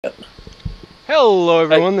Hello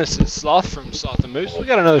everyone, this is Sloth from Sloth and Moose. We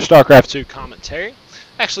got another Starcraft 2 commentary.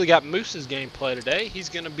 Actually got Moose's gameplay today. He's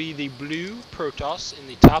going to be the blue Protoss in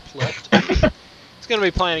the top left. He's going to be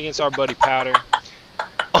playing against our buddy Powder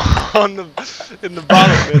in the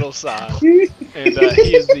bottom middle side. And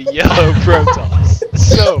he is the yellow Protoss.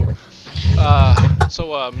 So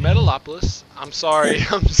Metalopolis, I'm sorry,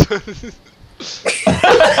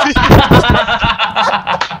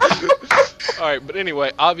 Alright, but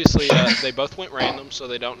anyway, obviously they both went random, so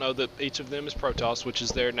they don't know that each of them is Protoss, which is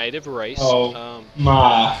their native race. Oh, what we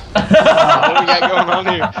got going on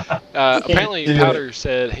here? Apparently Powder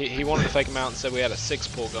said he wanted to fake him out and said we had a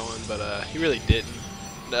 6-pull going, but he really didn't.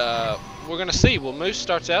 We're going to see. Well, Moose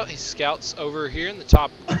starts out. He scouts over here in the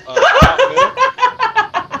top middle.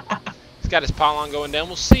 He's got his pylon going down.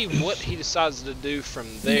 We'll see what he decides to do from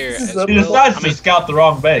there. He decides to scout the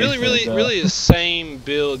wrong base. Really the same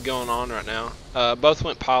build going on right now. Both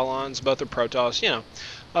went pylons. Both are Protoss. You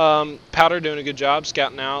know, Powder doing a good job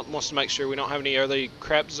scouting out. Wants to make sure we don't have any early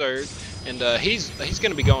crap Zerg. And he's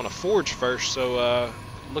going to be going to Forge first. So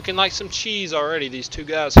looking like some cheese already. These two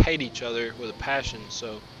guys hate each other with a passion.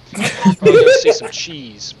 So probably going to see some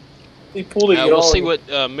cheese. We'll see what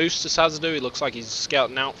Moose decides to do. He looks like he's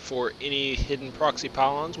scouting out for any hidden proxy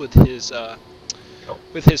pylons with his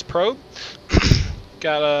probe.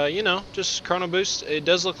 Got you know, just chrono boost. It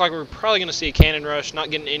does look like we're probably going to see a cannon rush,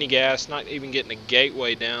 not getting any gas, not even getting a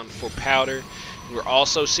gateway down for Powder. We're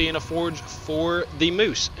also seeing a forge for the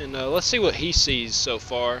Moose, and let's see what he sees so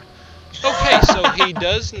far. Okay, so he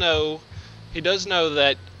does know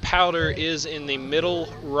that Powder is in the middle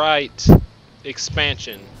right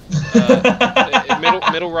expansion.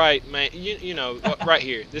 Middle right, man. You know, right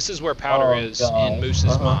here. This is where Powder is in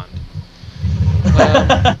Moose's mind.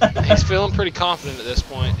 He's feeling pretty confident at this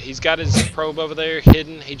point. He's got his probe over there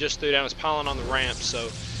hidden. He just threw down his pylon on the ramp, so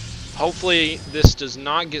hopefully this does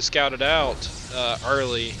not get scouted out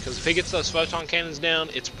early. Because if he gets those photon cannons down,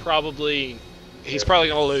 he's probably going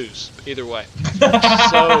to lose either way.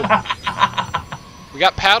 So we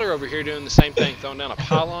got Powder over here doing the same thing, throwing down a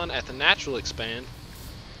pylon at the natural expand.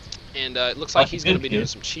 And it looks like he's going to be doing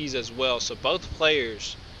some cheese as well. So both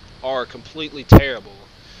players are completely terrible,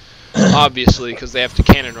 obviously, because they have to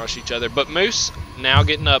cannon rush each other. But Moose now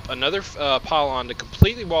getting up another pylon to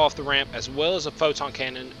completely wall off the ramp, as well as a photon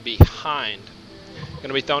cannon behind. Going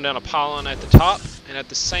to be throwing down a pylon at the top, and at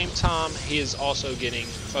the same time, he is also getting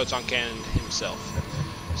photon cannon himself.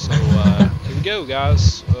 So here we go,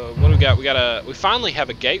 guys. What do we got? We finally have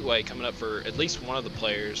a gateway coming up for at least one of the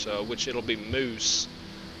players, which it'll be Moose.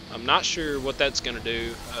 I'm not sure what that's going to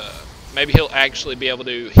do. Maybe he'll actually be able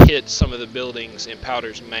to hit some of the buildings in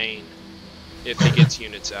Powder's main if he gets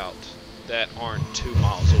units out that aren't 2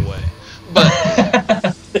 miles away. But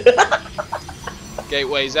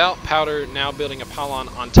gateway's out. Powder now building a pylon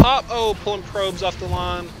on top. Oh, pulling probes off the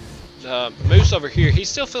line. Moose over here, he's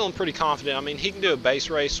still feeling pretty confident. I mean, he can do a base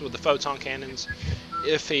race with the photon cannons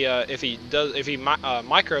if he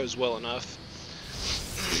micros well enough.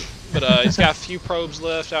 But he's got a few probes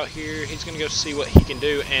left out here. He's going to go see what he can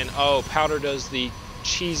do. And, oh, Powder does the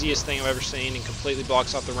cheesiest thing I've ever seen and completely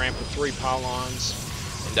blocks off the ramp with 3 pylons.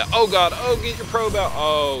 And, oh, God. Oh, get your probe out.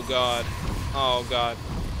 Oh, God. Oh, God.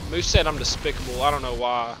 Moose said I'm despicable. I don't know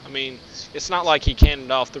why. I mean, it's not like he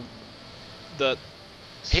cannoned off the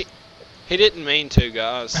he didn't mean to,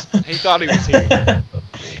 guys. He thought he was here.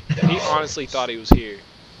 He honestly thought he was here.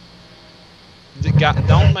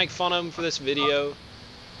 Don't make fun of him for this video.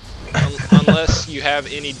 Unless you have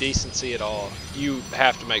any decency at all, you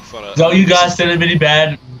have to make fun of. Don't you guys send him any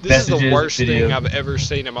bad messages? This is the worst thing I've ever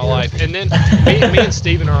seen in my life. And then me and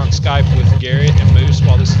Steven are on Skype with Garrett and Moose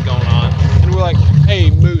while this is going on, and we're like,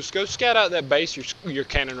 "Hey Moose, go scout out that base you're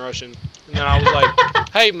cannon rushing." And then I was like,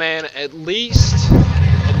 "Hey man, at least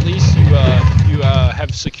you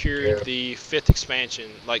have secured the 5th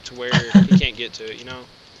expansion, like to where he can't get to it, you know."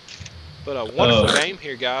 But a wonderful game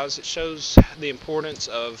here, guys. It shows the importance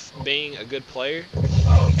of being a good player,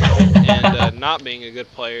 and not being a good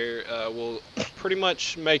player will pretty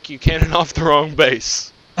much make you cannon off the wrong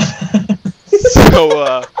base.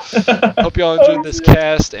 So, hope y'all enjoyed this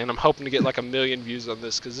cast, and I'm hoping to get like 1 million views on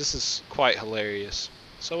this because this is quite hilarious.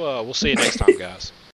 So, we'll see you next time, guys.